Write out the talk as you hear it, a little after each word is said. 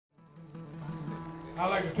I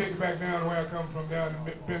like to take it back down where I come from, down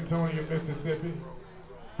in Bentonia, Mississippi.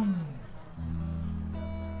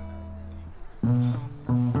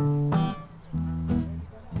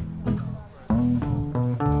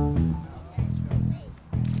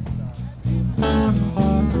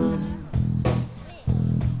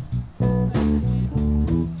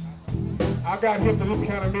 I got hip to this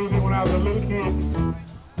kind of music when I was a little kid.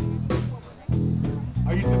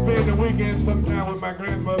 I used to spend the weekend sometime with my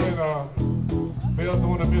grandmother in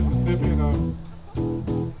Belzona, Mississippi. And,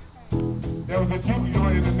 there was a juke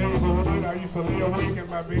joint in the neighborhood. I used to lay awake in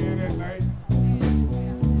my bed at night,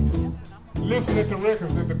 listening to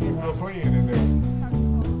records that the people were playing in there.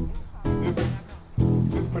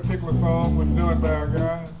 This particular song was done by a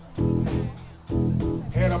guy,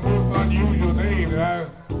 had a most unusual name that I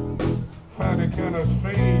find it kind of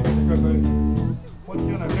strange because what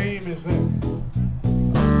kind of name is that?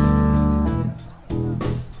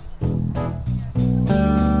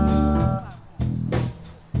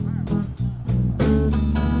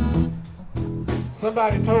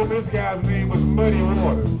 Somebody told me this guy's name was Muddy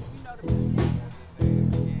Waters.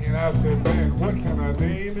 And I said, man, what kind of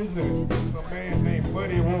name is that? It's a man named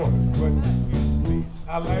Muddy Waters. But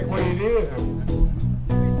I like what he did.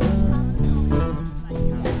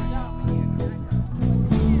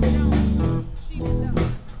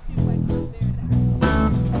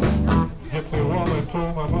 Gypsy woman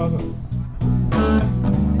told my mother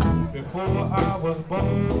before I was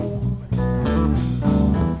born,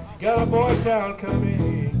 got a boy child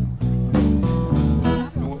coming,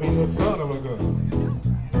 gonna be the son of a gun.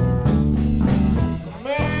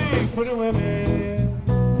 Man, pretty women,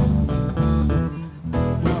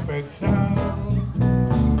 jump and shout.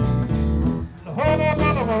 Hold up,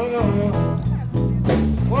 hold up, hold up,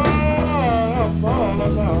 hold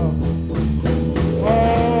up,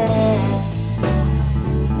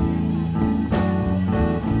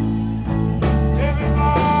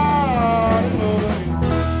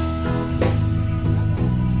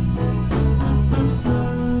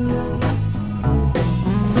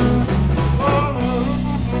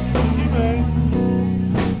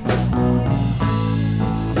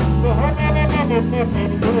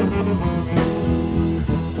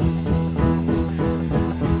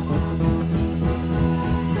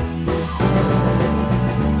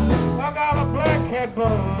 I got a black cat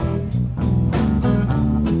bun,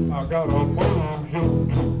 I got a mojo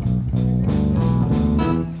too,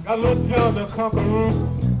 got little John the Conqueror,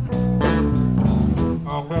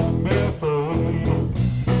 I'm gonna mess with you.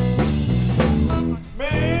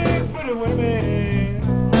 Man, pretty women,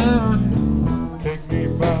 take me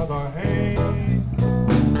by the hand.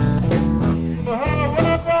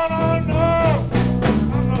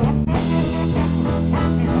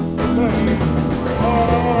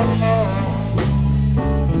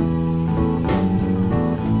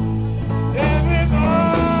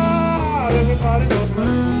 Everybody knows me.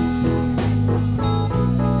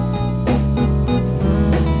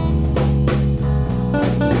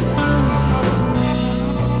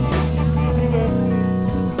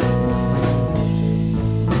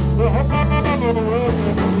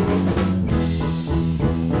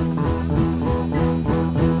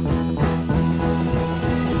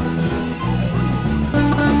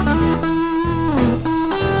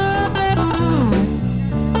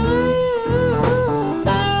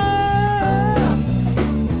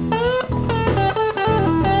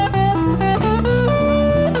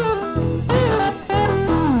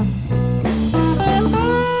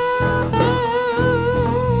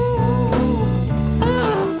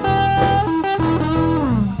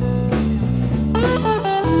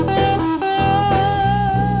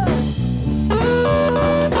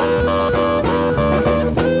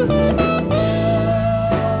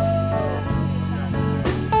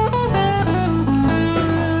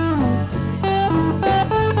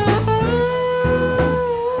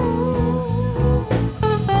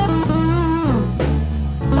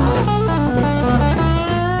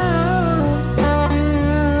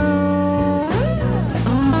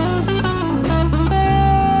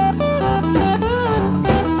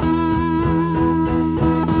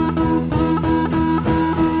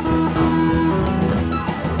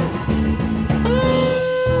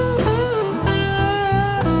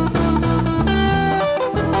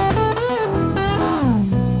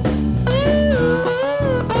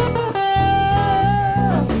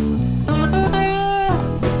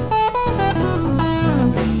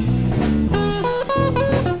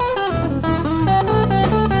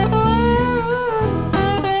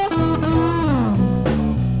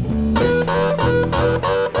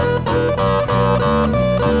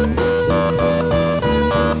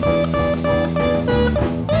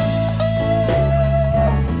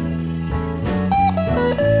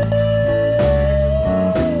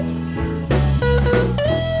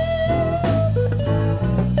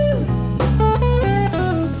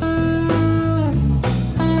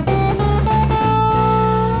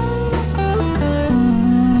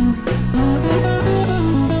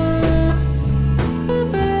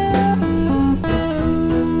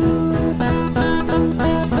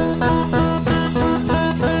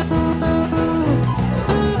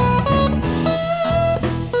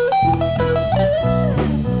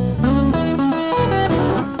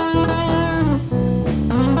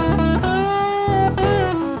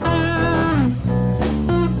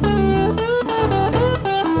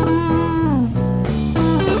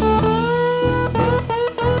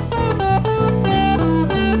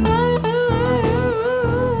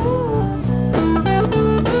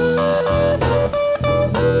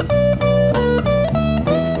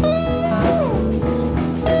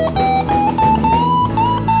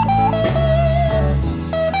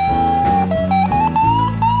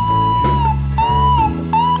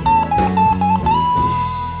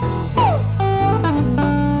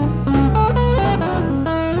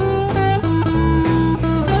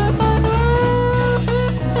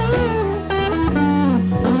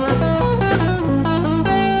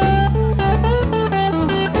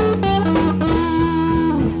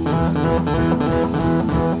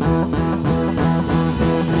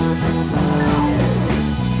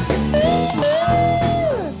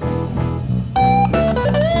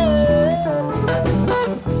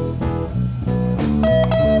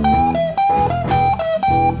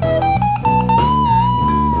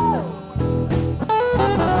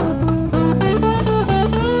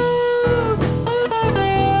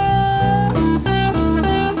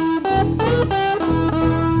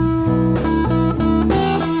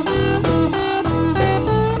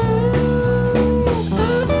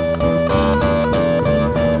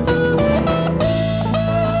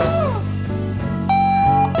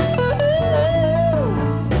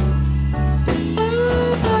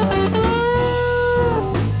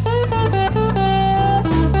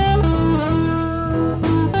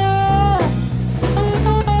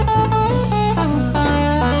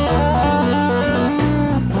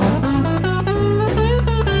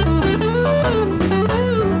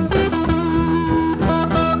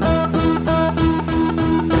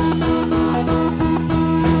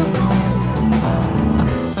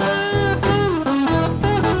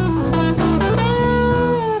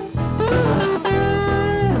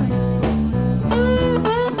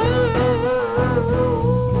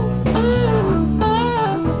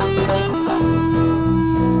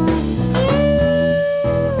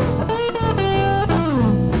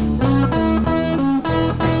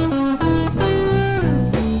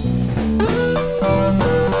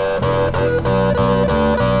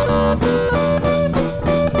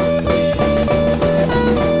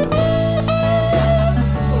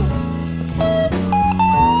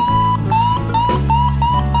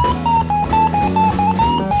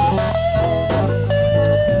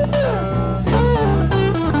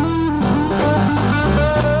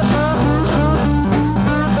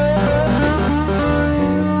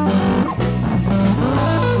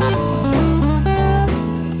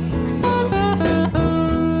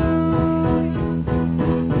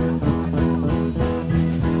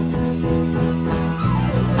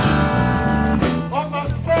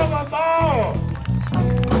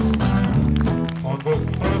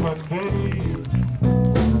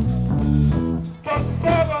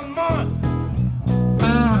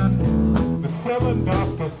 seven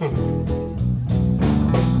doctors say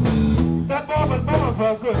that boy was born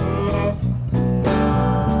for good love,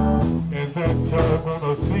 and that you're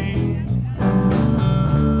gonna see.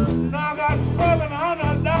 Now I got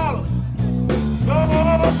 $700.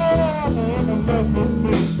 Lord, bless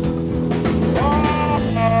me.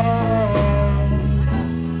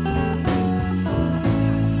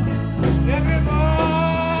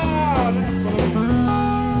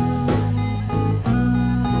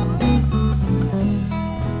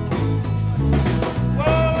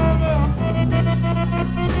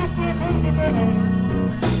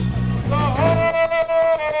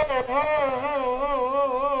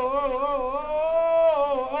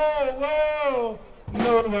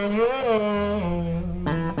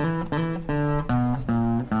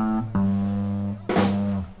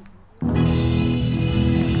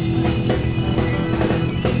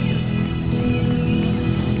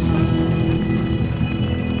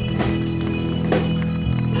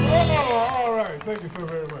 Thank you so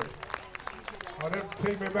very much. That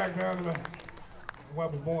take me back down to where I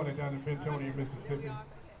was born and down in Bentonia, Mississippi.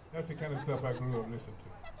 That's the kind of stuff I grew up listening to.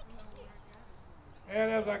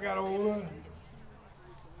 And as I got older,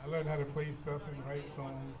 I learned how to play stuff and write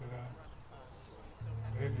songs that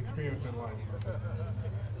I hadn't experienced in life.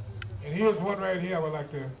 And here's one right here I would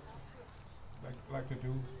like to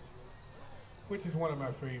do, which is one of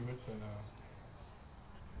my favorites, and I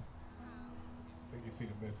think you see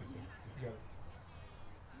the message. It's got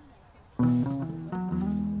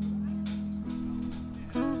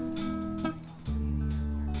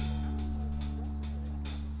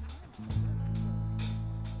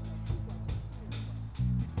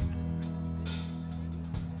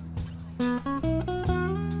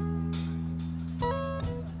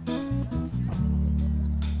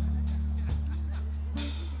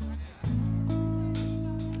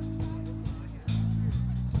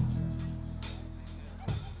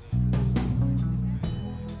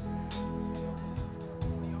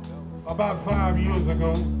About 5 years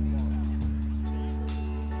ago,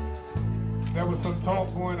 there was some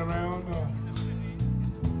talk going around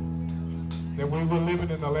that we were living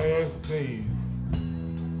in the last days.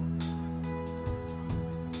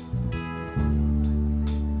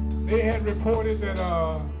 They had reported that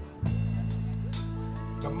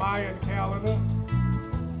the Mayan calendar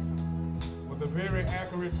was a very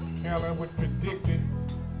accurate calendar which predicted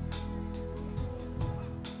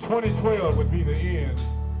 2012 would be the end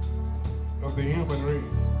of the human race.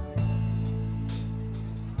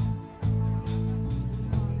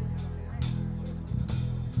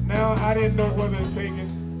 Now, I didn't know whether to take it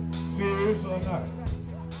serious or not.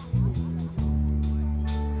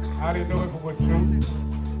 I didn't know if it was true.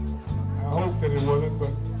 I hoped that it wasn't,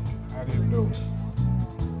 but I didn't know.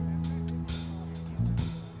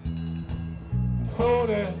 So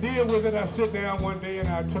to deal with it, I sit down one day and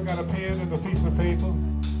I took out a pen and a piece of paper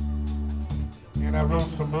and I wrote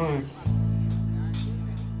some words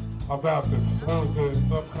about this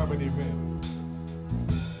upcoming event.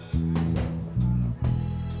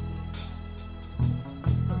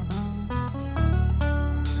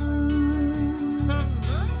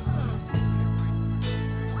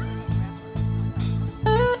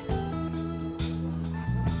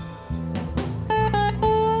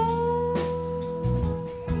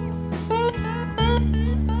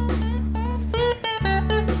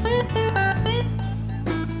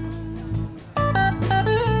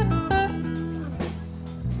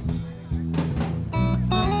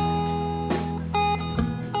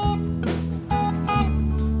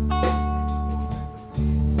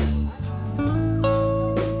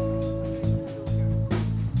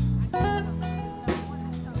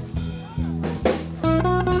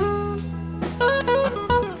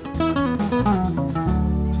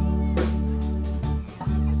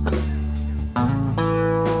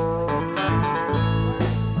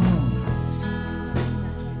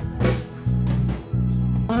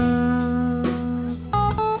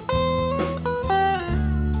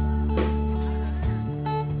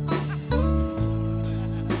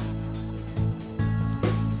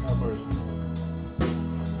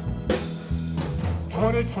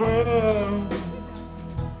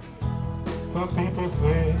 Some people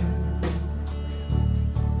say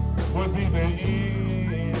would be the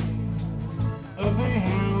end of the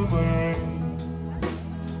human race.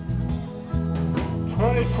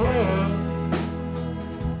 2012,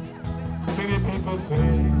 many people say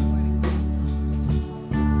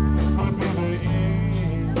would be the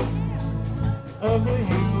end of the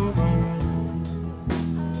human race.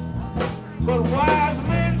 But wise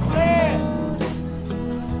men said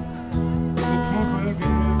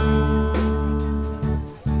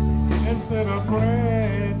instead of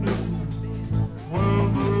brand new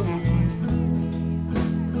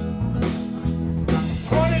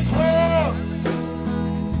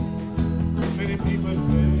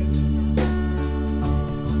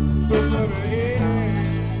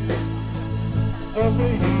of the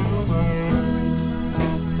humor.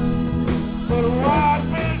 But what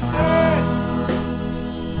been said,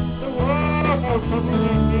 the world won't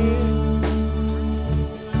forget it.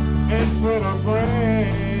 Instead of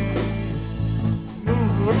brand new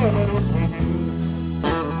little piggy.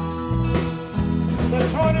 The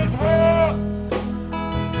 2012,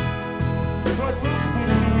 what will be?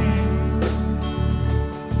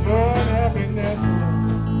 Joy and happiness,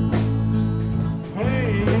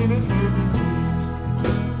 pain and liberty.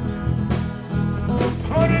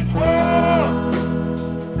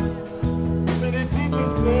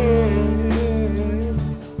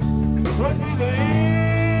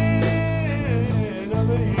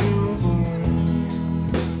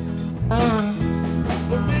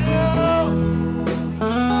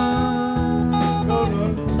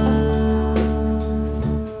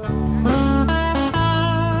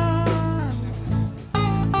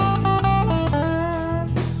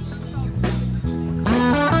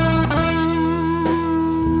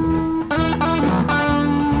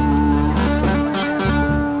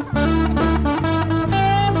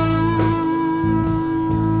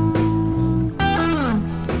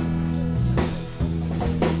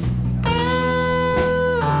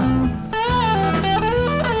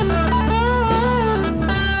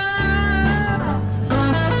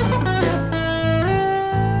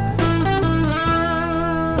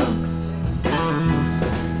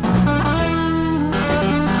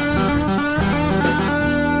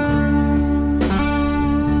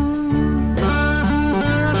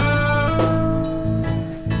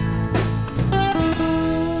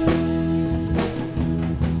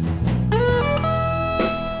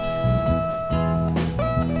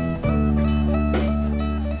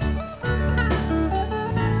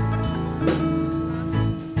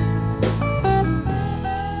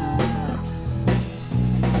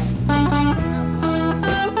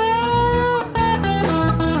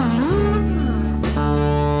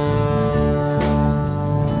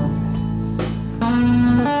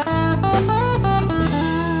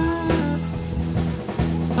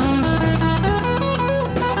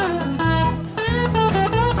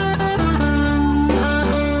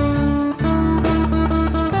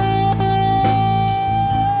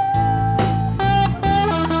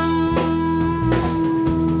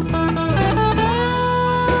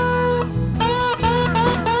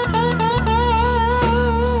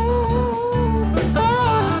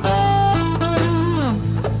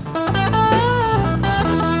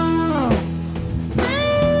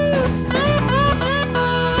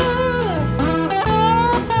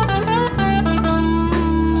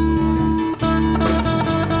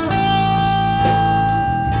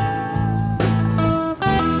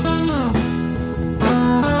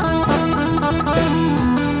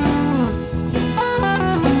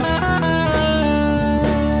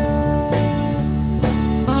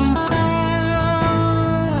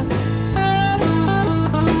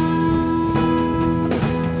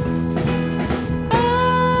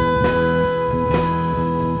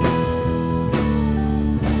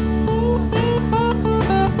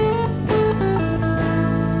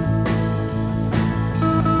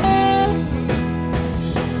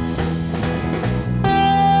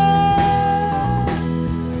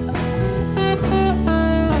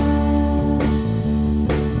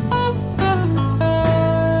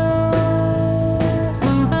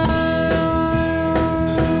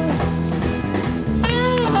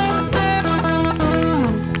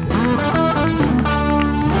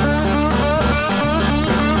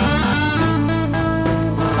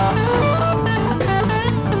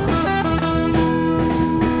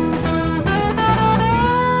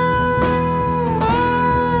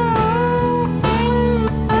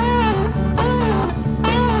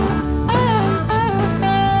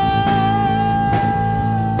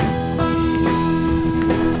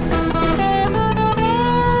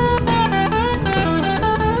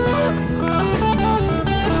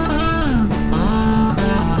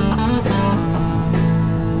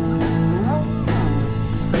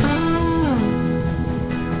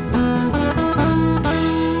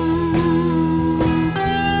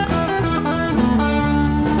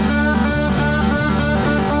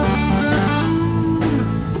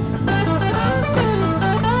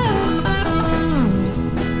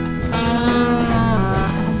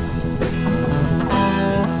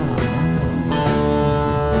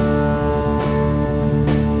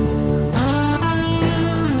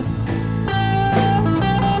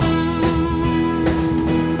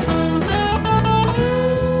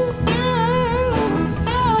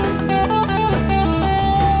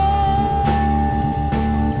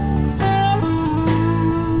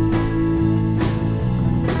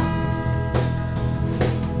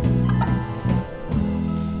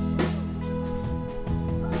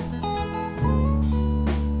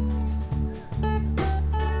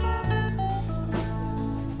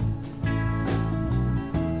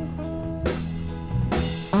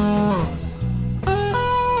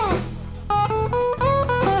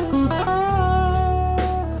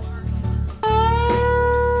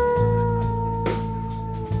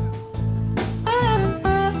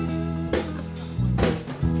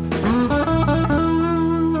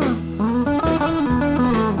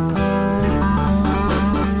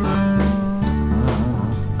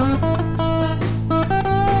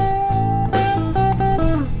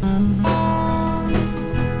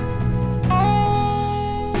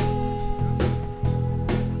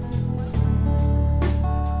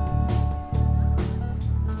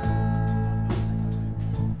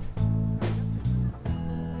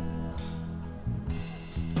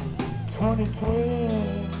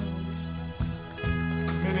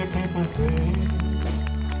 to say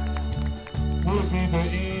would be the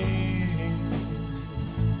end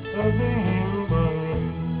of the human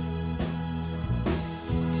race.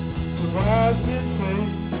 The wise men say,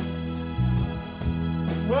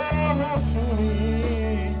 well, won't you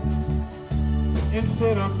leave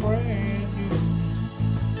instead of praying you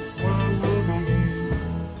world will begin.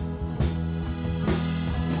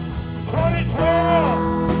 2012,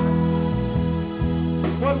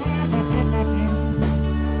 what will it be?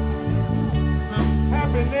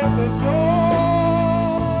 Happiness and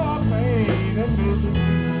joy, pain and misery.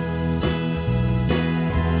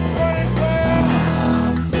 2012.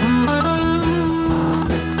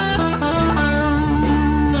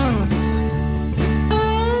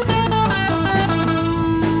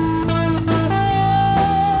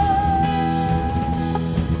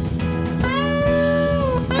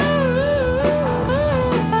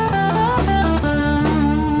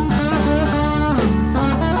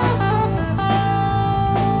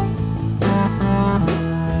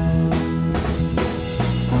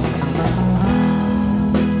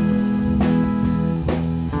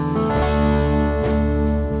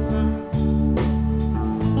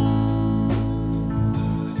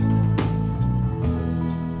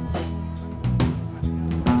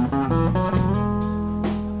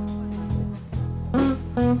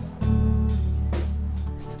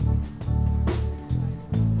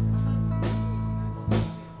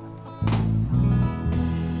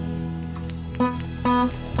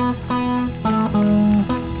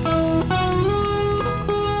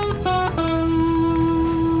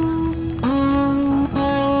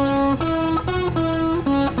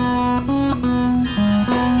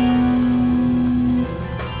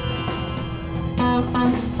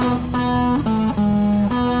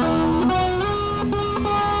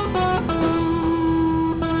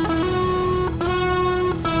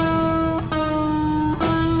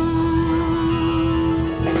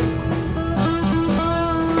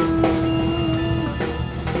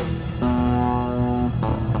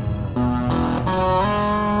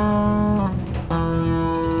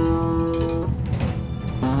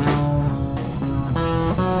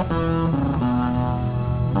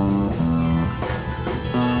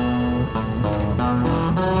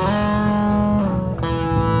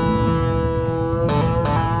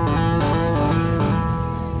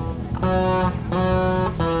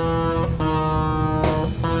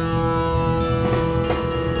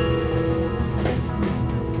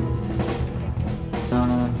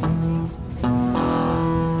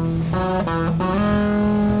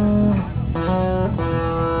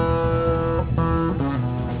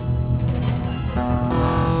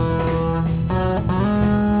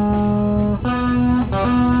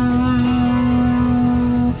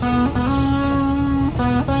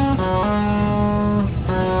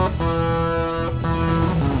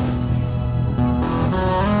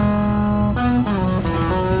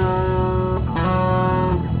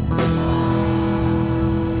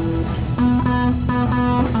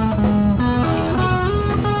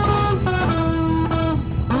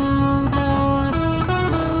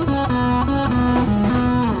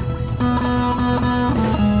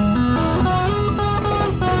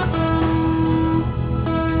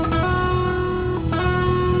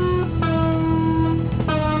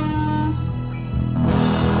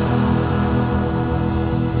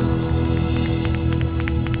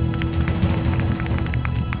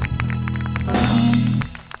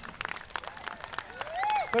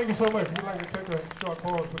 Thank you so much. We'd like to take a short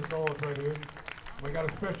pause for the dogs right here. We got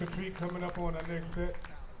a special treat coming up on our next set.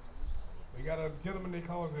 We got a gentleman they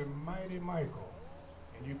call him Mighty Michael.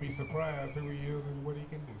 And you'd be surprised who he is and what he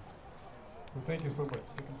can do. So thank you so much.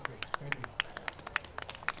 You can stay. Thank you.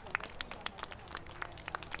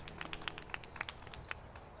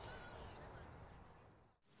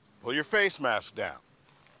 Pull your face mask down.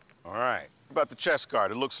 All right. What about the chest guard?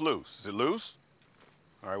 It looks loose. Is it loose?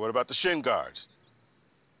 All right, what about the shin guards?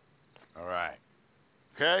 All right.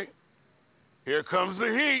 Okay. Here comes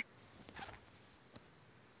the heat.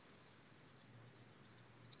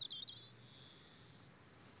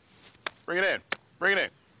 Bring it in. Bring it in.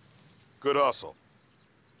 Good hustle.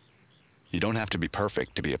 You don't have to be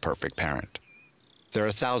perfect to be a perfect parent. There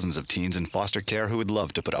are thousands of teens in foster care who would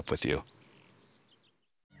love to put up with you.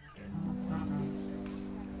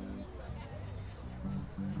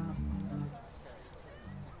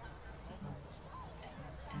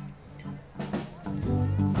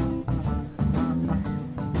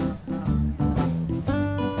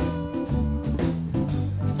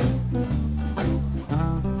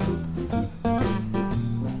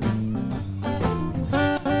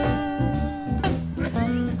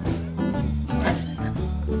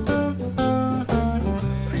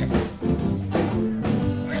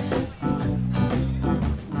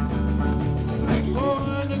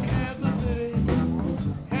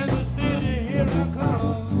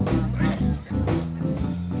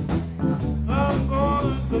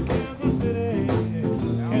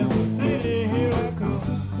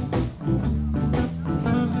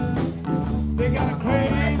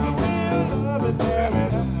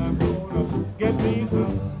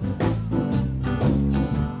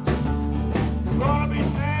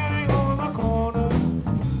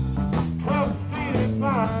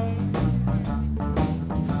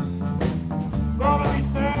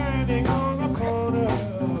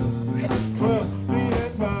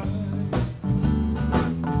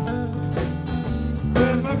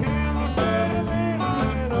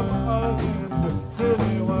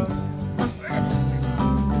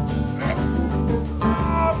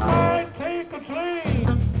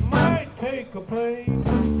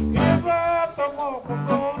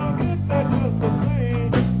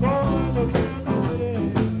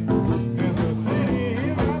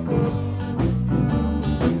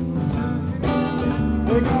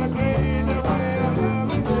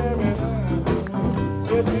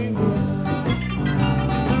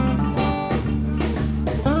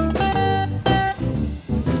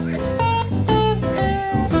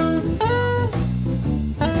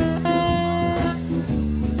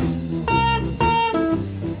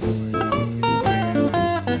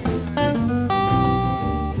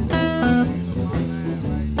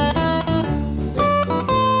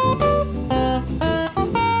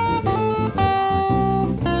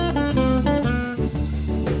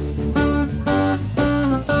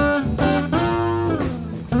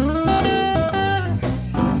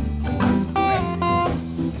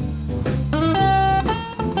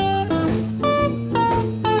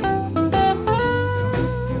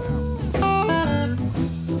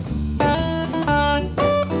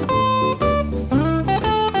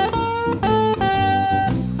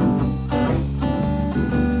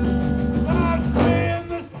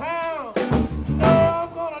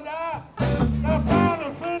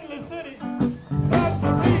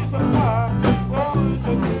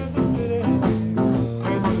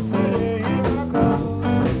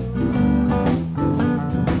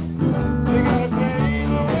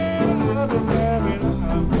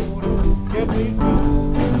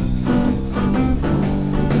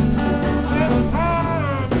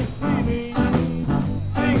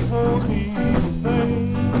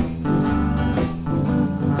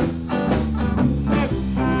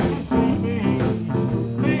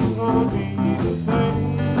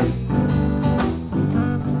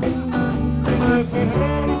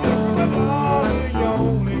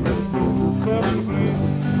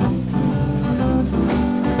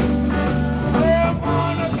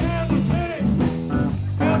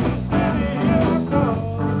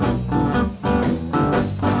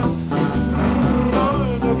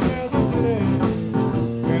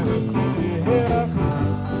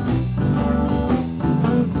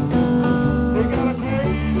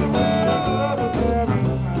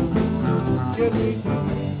 get me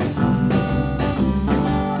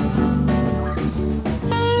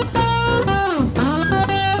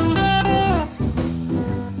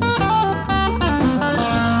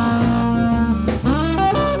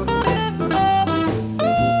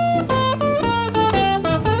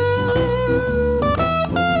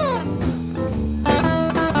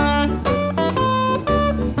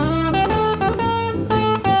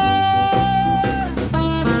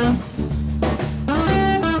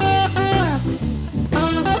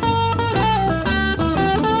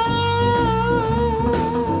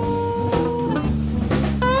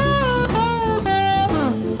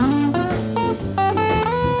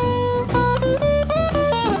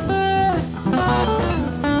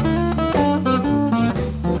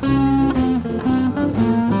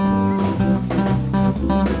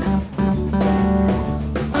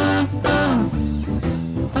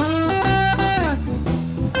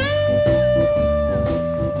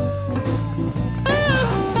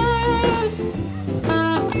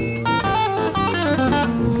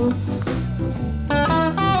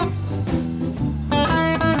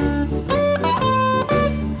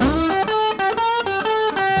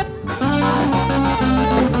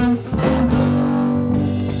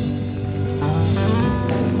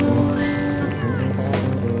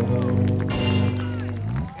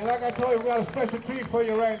too. We got a special treat for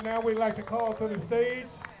you right now. We'd like to call to the stage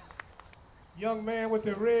young man with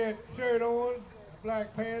the red shirt on,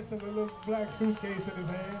 black pants, and a little black suitcase in his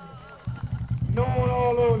hand, known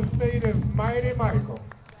all over the state as Mighty Michael.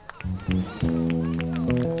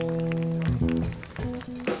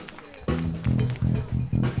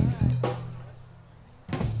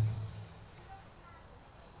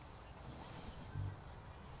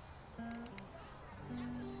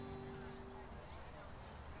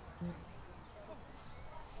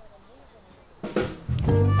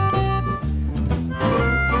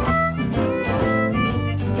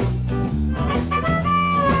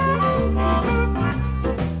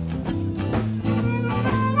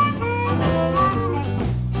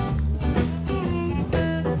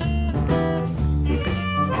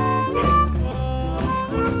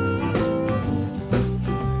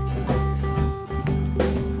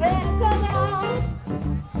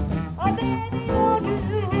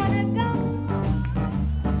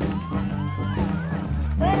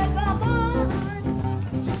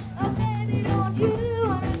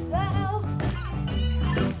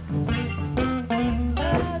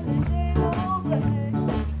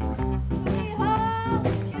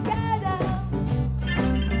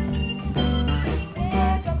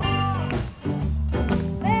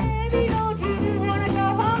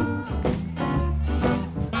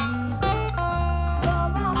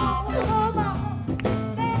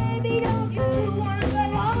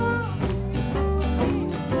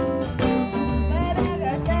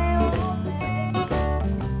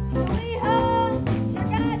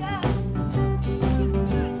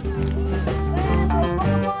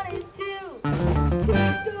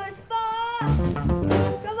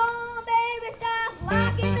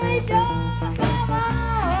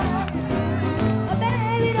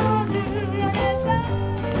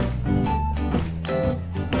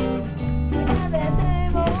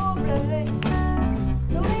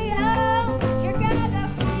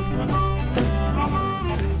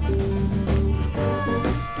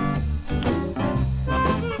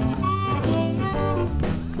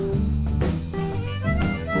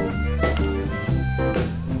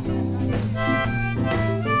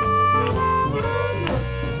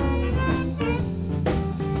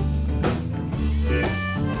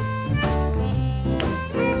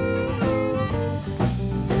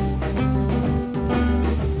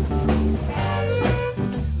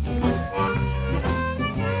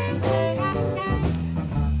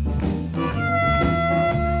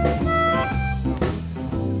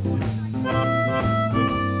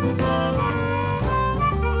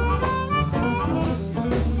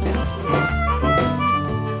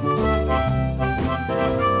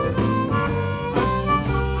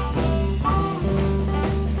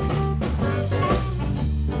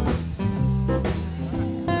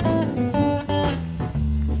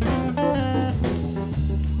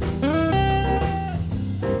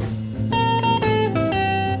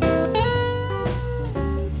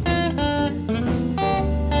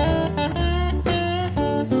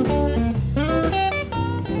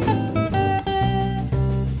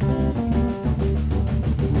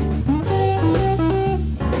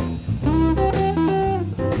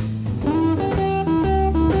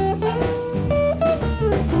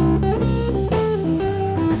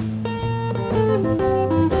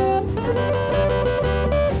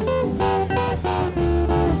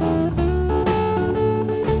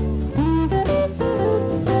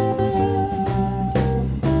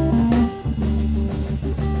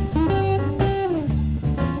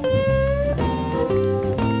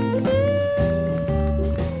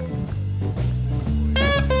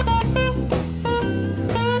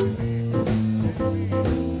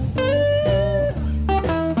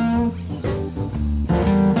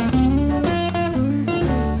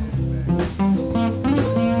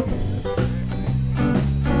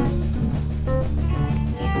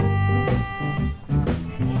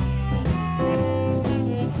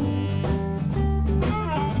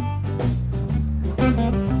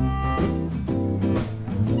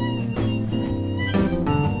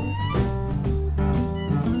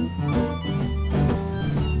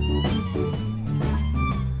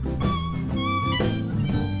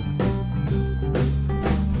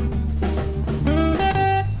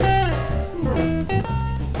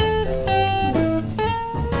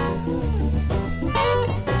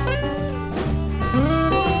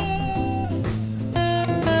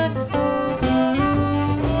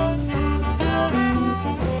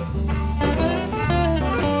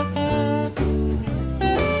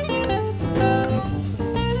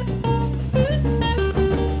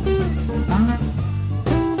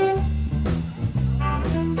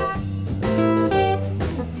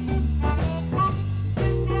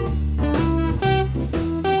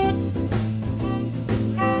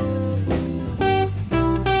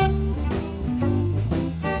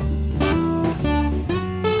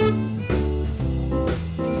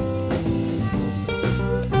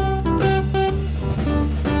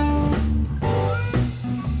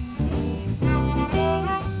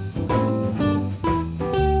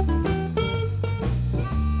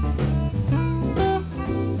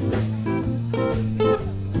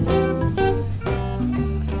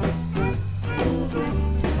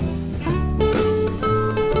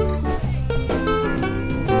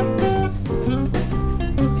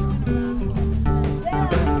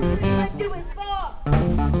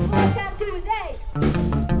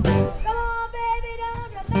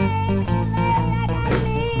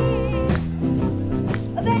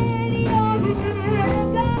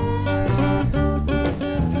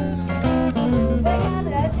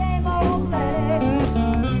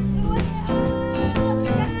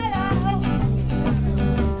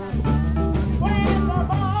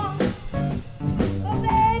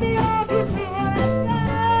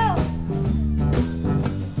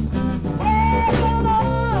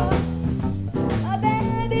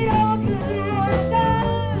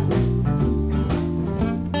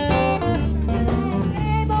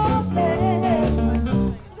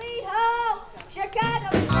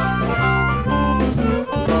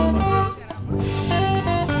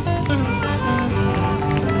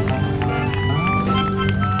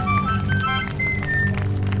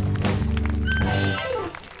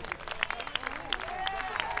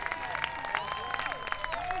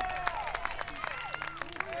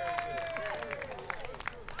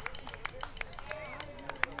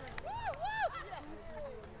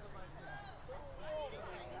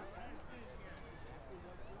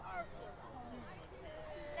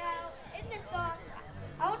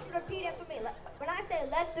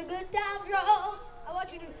 the good times roll. I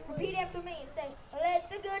want you to repeat after me and say, let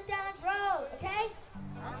the good times roll, okay?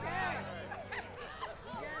 Okay.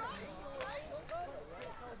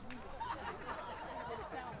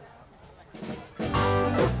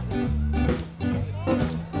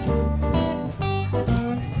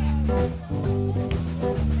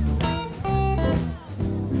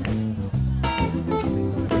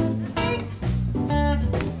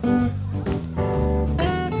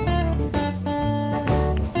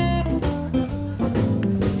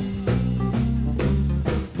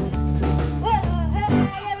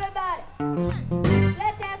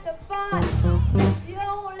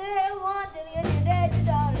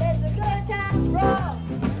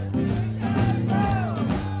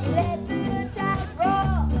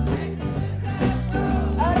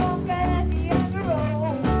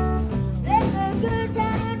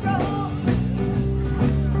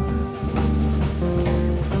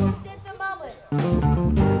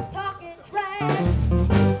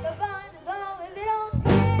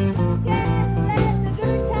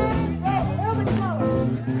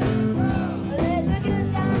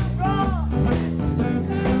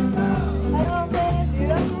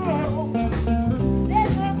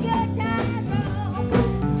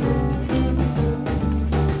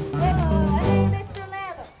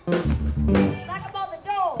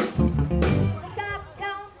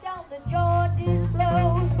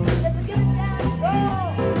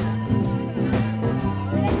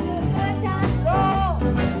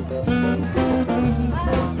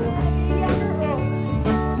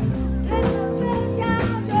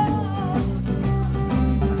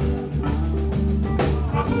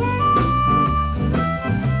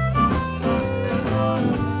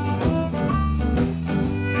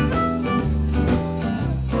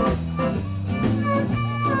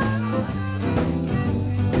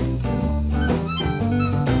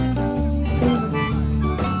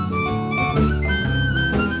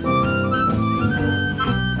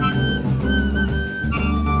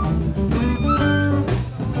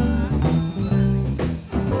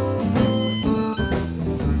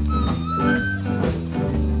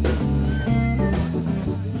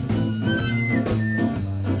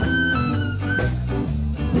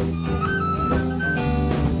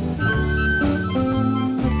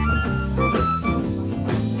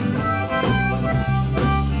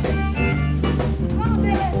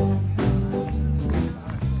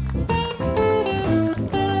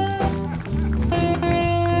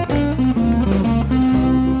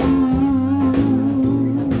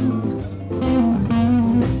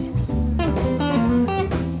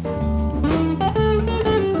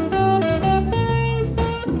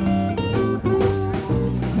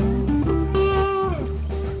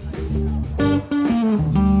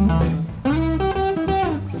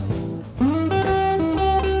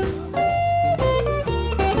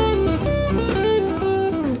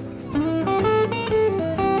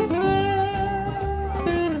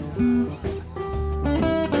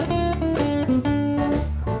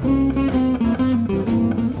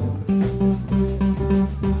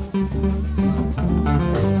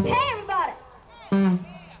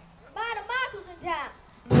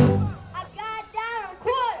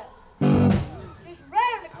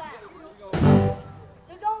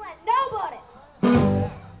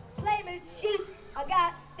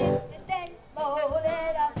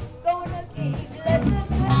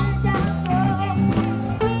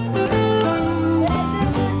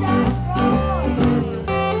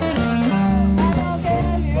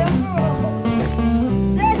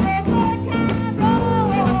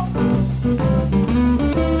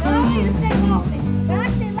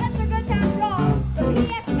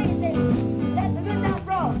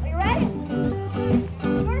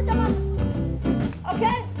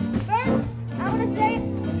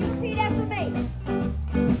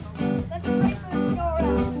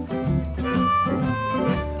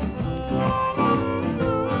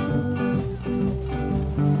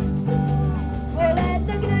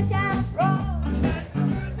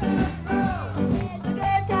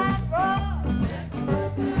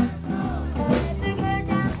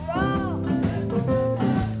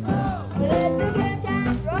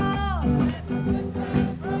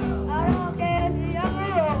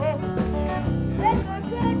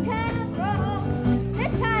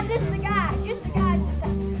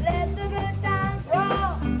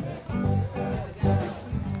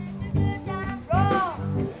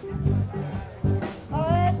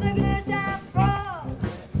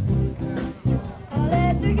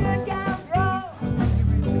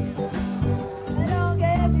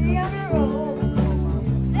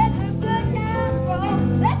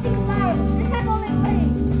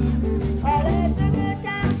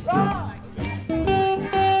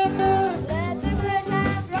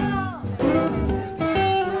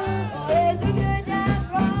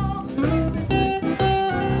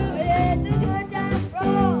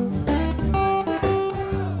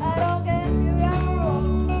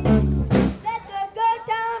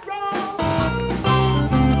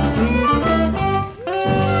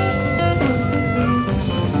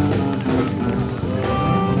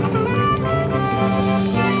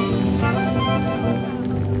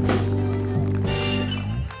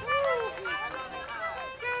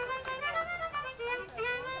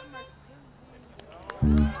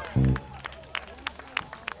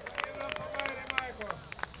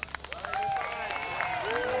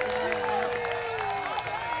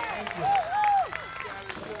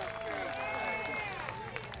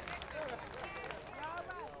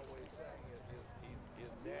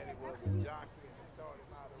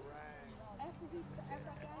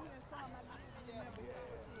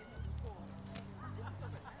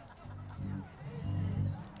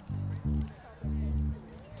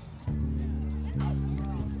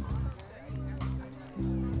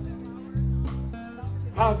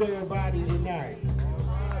 How's everybody tonight?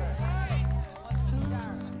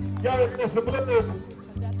 Y'all hear some blues?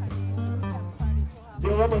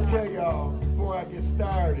 Yo, I'm gonna tell y'all before I get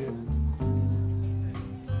started.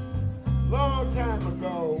 Long time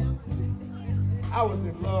ago, I was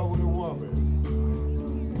in love with a woman.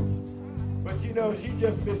 But you know, she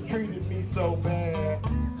just mistreated me so bad.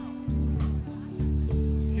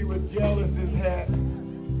 She was jealous as heck.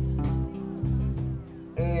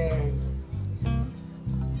 And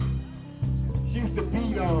she used to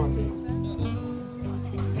beat on me.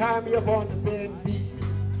 Tie me up on the bed and beat me.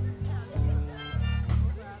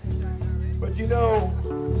 But you know,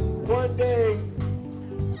 one day,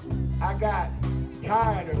 I got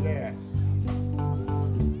tired of that.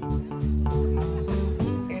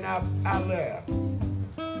 And I left.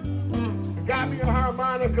 I got me a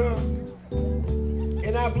harmonica,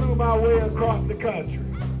 and I blew my way across the country.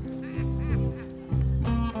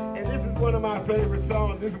 And this is one of my favorite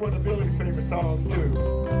songs. This is one of Billy's favorite songs too.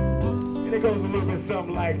 And it goes a little bit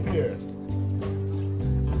something like this.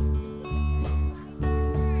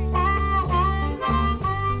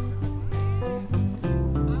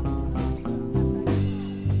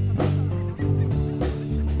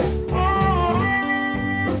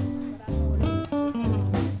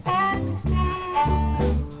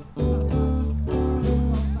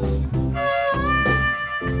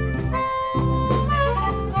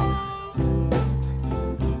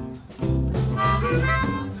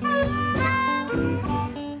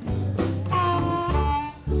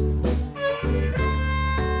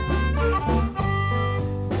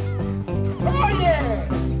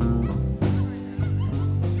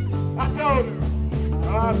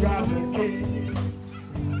 I've got the key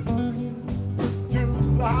to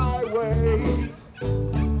the highway.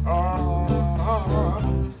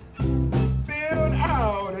 Been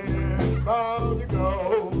out and bound to go.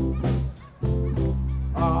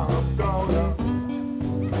 I'm gonna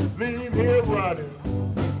leave here running,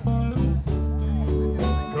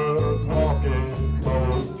 'cause walking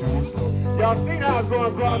goes too slow. Y'all seen how I was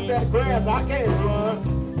going across that grass? I can't run.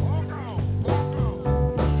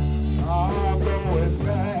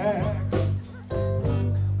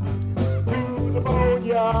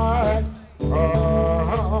 Boneyard,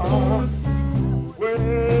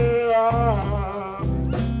 where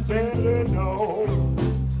I'm better known,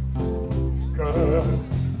 'cause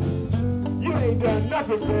you ain't done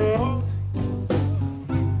nothing, girl,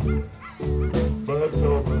 but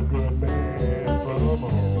drove a good man from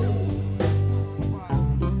home.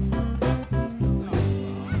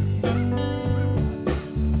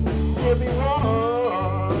 Give me one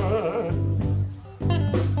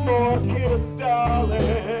more kiss,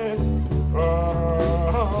 darling,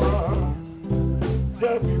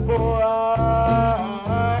 just before I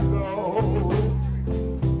go.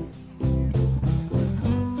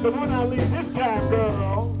 'Cause when I leave this time,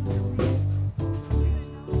 girl,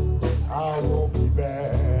 I won't be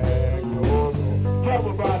back no more. Tell me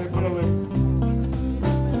about it, Billy.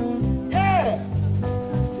 Yeah!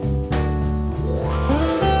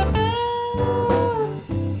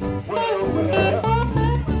 Well, well.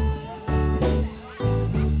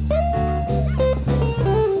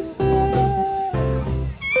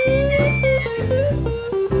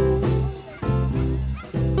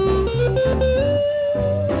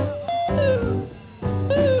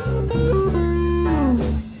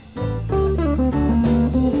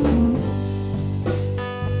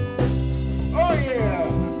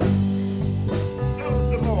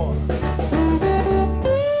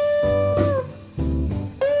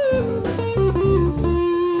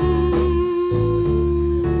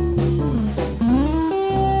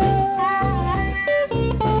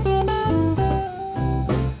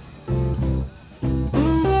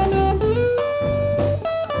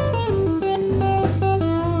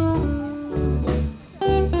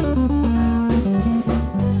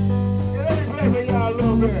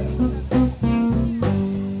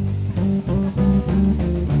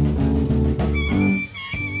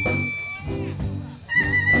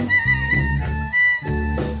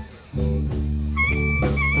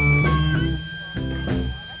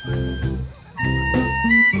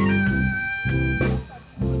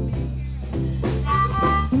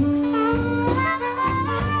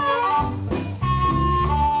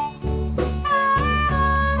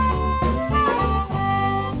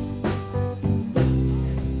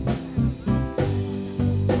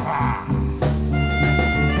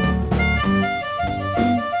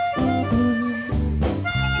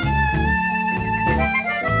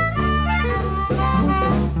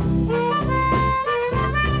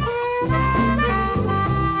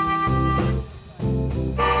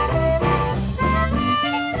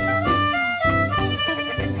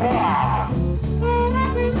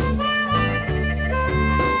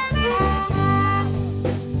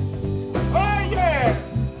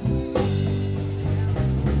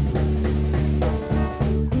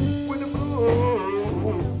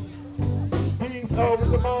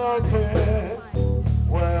 the mountain.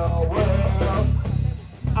 Well, well,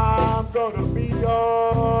 I'm gonna be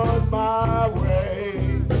on my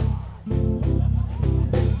way.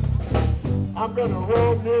 I'm gonna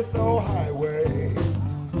roam this old highway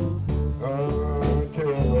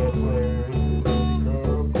until the break of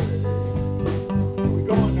day. We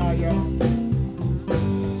going now, y'all.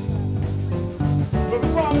 But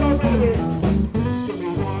before I'm ready, give me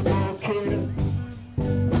one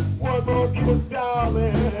more kiss,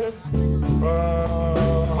 darling.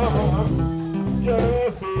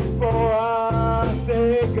 Just before I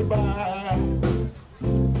say goodbye,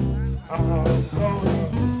 I'm gonna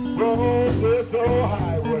roam this old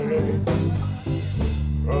highway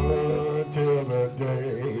until the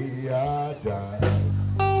day I die.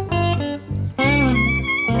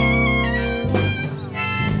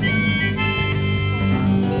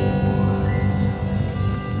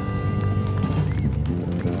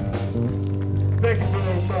 Thank you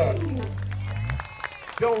very much.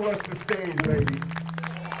 Don't rush the stage, ladies.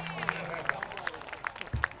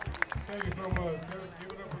 Thank you so much.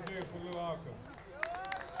 Give it up again for Little Arthur.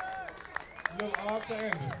 Little Arthur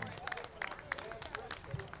Anderson.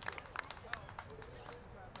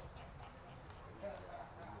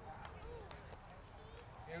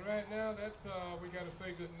 And right now, that's we got to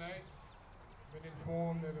say good night. Been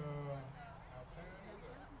informed that our time is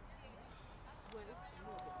up.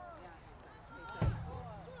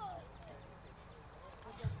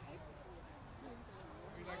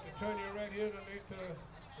 We'd like to turn you right here to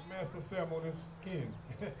the master of ceremonies, King.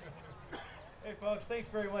 Hey folks, thanks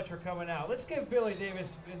very much for coming out. Let's give Billy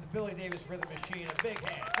Davis and the Billy Davis Rhythm Machine a big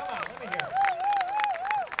hand. Come on, let me hear it.